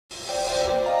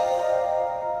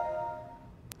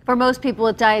For most people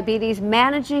with diabetes,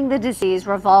 managing the disease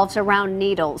revolves around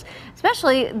needles,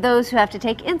 especially those who have to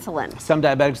take insulin. Some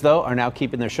diabetics, though, are now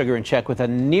keeping their sugar in check with a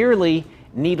nearly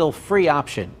needle-free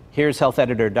option. Here's health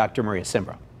editor Dr. Maria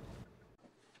Simbra.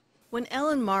 When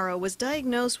Ellen Morrow was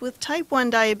diagnosed with type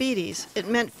 1 diabetes, it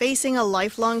meant facing a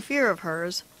lifelong fear of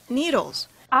hers, needles.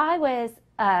 I was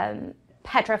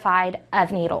petrified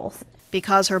of needles.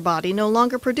 Because her body no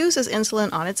longer produces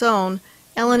insulin on its own,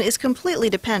 Ellen is completely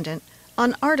dependent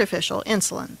on artificial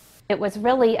insulin. It was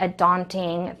really a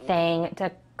daunting thing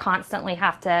to constantly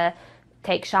have to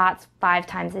take shots 5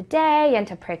 times a day and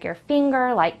to prick your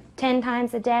finger like 10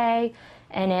 times a day.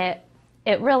 And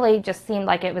it really just seemed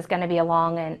like it was going to be a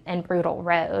long and brutal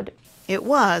road. It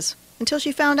was, until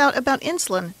she found out about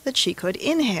insulin that she could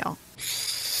inhale.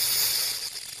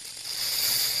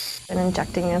 And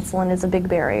injecting insulin is a big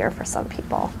barrier for some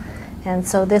people. And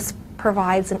so this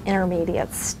provides an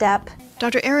intermediate step.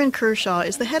 Dr. Erin Kershaw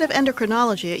is the head of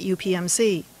endocrinology at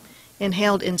UPMC.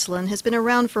 Inhaled insulin has been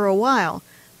around for a while,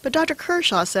 but Dr.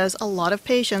 Kershaw says a lot of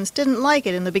patients didn't like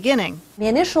it in the beginning. The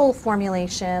initial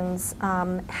formulations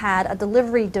had a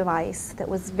delivery device that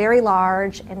was very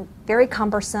large and very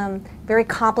cumbersome, very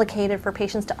complicated for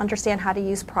patients to understand how to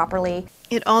use properly.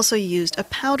 It also used a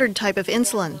powdered type of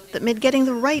insulin that made getting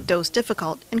the right dose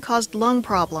difficult and caused lung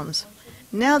problems.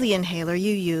 Now the inhaler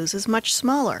you use is much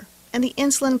smaller, and the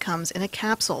insulin comes in a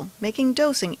capsule, making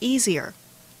dosing easier,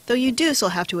 though you do still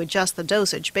have to adjust the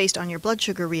dosage based on your blood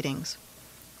sugar readings.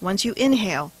 Once you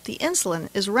inhale, the insulin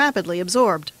is rapidly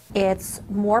absorbed. It's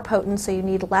more potent, so you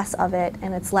need less of it,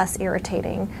 and it's less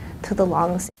irritating to the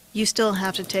lungs. You still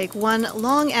have to take one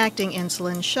long-acting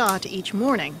insulin shot each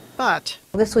morning, but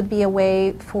this would be a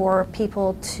way for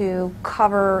people to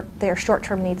cover their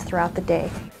short-term needs throughout the day.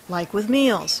 Like with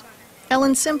meals,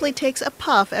 Ellen simply takes a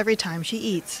puff every time she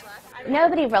eats.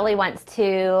 Nobody really wants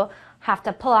to have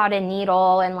to pull out a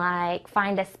needle and like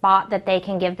find a spot that they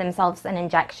can give themselves an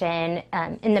injection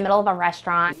in the middle of a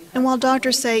restaurant. And while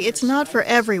doctors say it's not for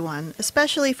everyone,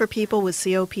 especially for people with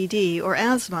COPD or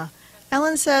asthma,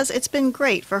 Ellen says it's been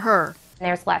great for her.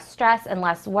 There's less stress and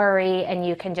less worry, and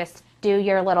you can just do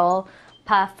your little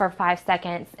puff for 5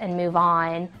 seconds and move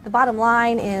on. The bottom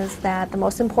line is that the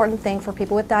most important thing for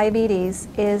people with diabetes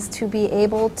is to be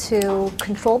able to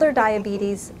control their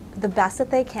diabetes the best that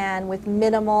they can with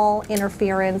minimal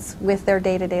interference with their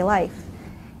day-to-day life.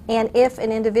 And if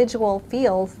an individual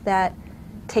feels that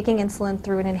taking insulin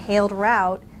through an inhaled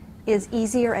route is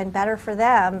easier and better for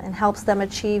them and helps them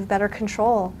achieve better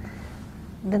control,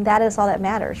 then that is all that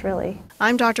matters, really.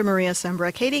 I'm Dr. Maria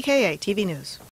Simbra, KDKA-TV News.